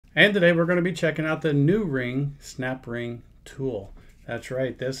And today we're going to be checking out the new ring snap ring tool. That's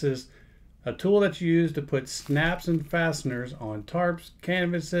right, this is a tool that's used to put snaps and fasteners on tarps,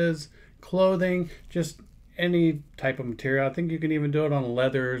 canvases, clothing, just any type of material. I think you can even do it on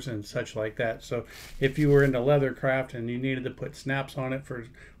leathers and such like that. So if you were into leather craft and you needed to put snaps on it for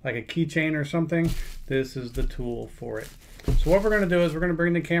like a keychain or something, this is the tool for it. So what we're going to do is we're going to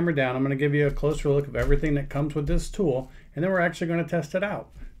bring the camera down. I'm going to give you a closer look of everything that comes with this tool, and then we're actually going to test it out.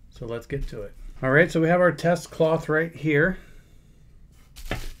 So let's get to it. All right, so we have our test cloth right here.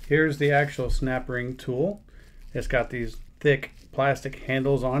 Here's the actual snap ring tool. It's got these thick plastic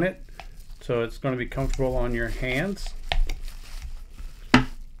handles on it, so it's going to be comfortable on your hands.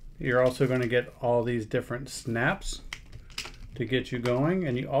 You're also going to get all these different snaps to get you going,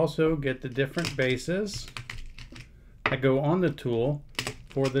 and you also get the different bases that go on the tool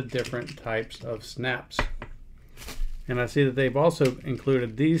for the different types of snaps. And I see that they've also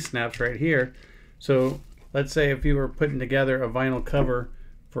included these snaps right here. So let's say if you were putting together a vinyl cover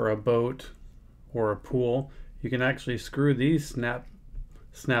for a boat or a pool, you can actually screw these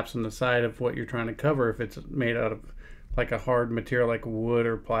snaps on the side of what you're trying to cover if it's made out of like a hard material like wood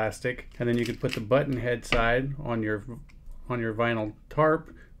or plastic. And then you could put the button head side on your vinyl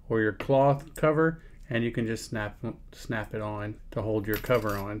tarp or your cloth cover, and you can just snap it on to hold your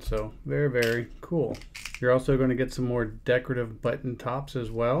cover on. So very, very cool. You're also going to get some more decorative button tops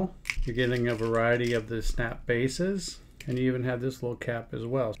as well. You're getting a variety of the snap bases, and you even have this little cap as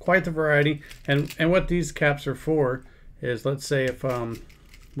well. Quite the variety. And what these caps are for is, let's say if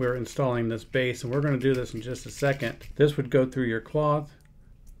we're installing this base, and we're going to do this in just a second, this would go through your cloth,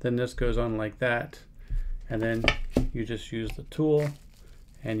 then this goes on like that, and then you just use the tool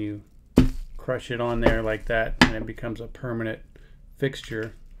and you crush it on there like that, and it becomes a permanent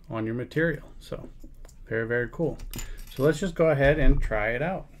fixture on your material. So very, very cool. So let's just go ahead and try it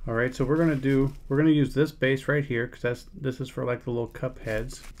out. All right, so we're gonna use this base right here, because this is for like the little cup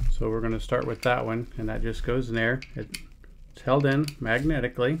heads. So we're gonna start with that one, and that just goes in there. It's held in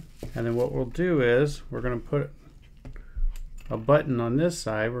magnetically, and then what we'll do is we're gonna put a button on this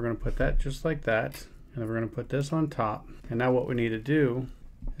side. We're gonna put that just like that, and then we're gonna put this on top. And now what we need to do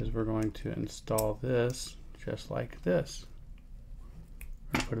is we're going to install this just like this.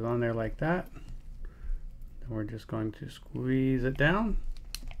 Put it on there like that. Then we're just going to squeeze it down.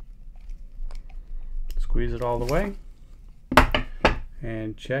 Squeeze it all the way.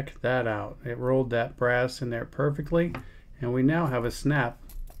 And check that out. It rolled that brass in there perfectly. And we now have a snap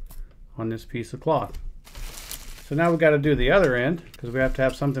on this piece of cloth. So now we've got to do the other end, because we have to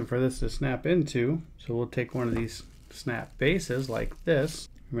have something for this to snap into. So we'll take one of these snap bases like this.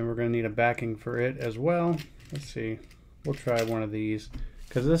 And then we're going to need a backing for it as well. Let's see. We'll try one of these,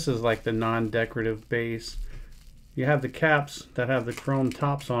 because this is like the non-decorative base. You have the caps that have the chrome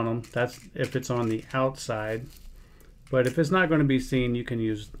tops on them. That's if it's on the outside. But if it's not going to be seen, you can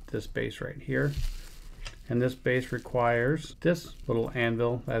use this base right here. And this base requires this little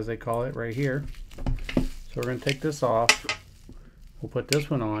anvil, as they call it, right here. So we're going to take this off. We'll put this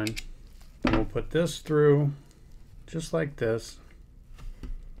one on. And we'll put this through just like this.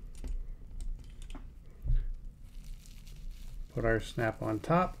 Put our snap on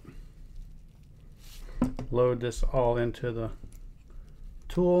top. Load this all into the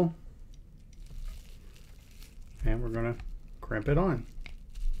tool. And we're going to crimp it on.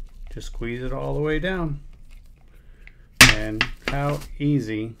 Just squeeze it all the way down. And how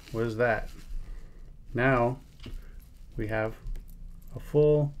easy was that? Now we have a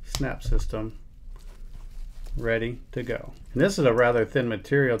full snap system ready to go. And this is a rather thin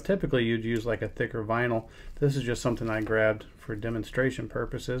material. Typically you'd use like a thicker vinyl. This is just something I grabbed for demonstration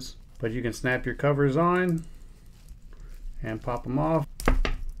purposes. But you can snap your covers on and pop them off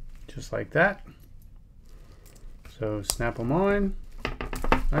just like that. So snap them on,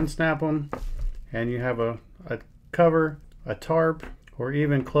 unsnap them, and you have a cover, a tarp, or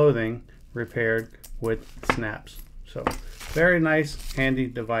even clothing repaired with snaps. So very nice, handy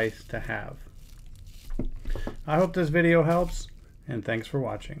device to have. I hope this video helps, and thanks for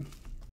watching.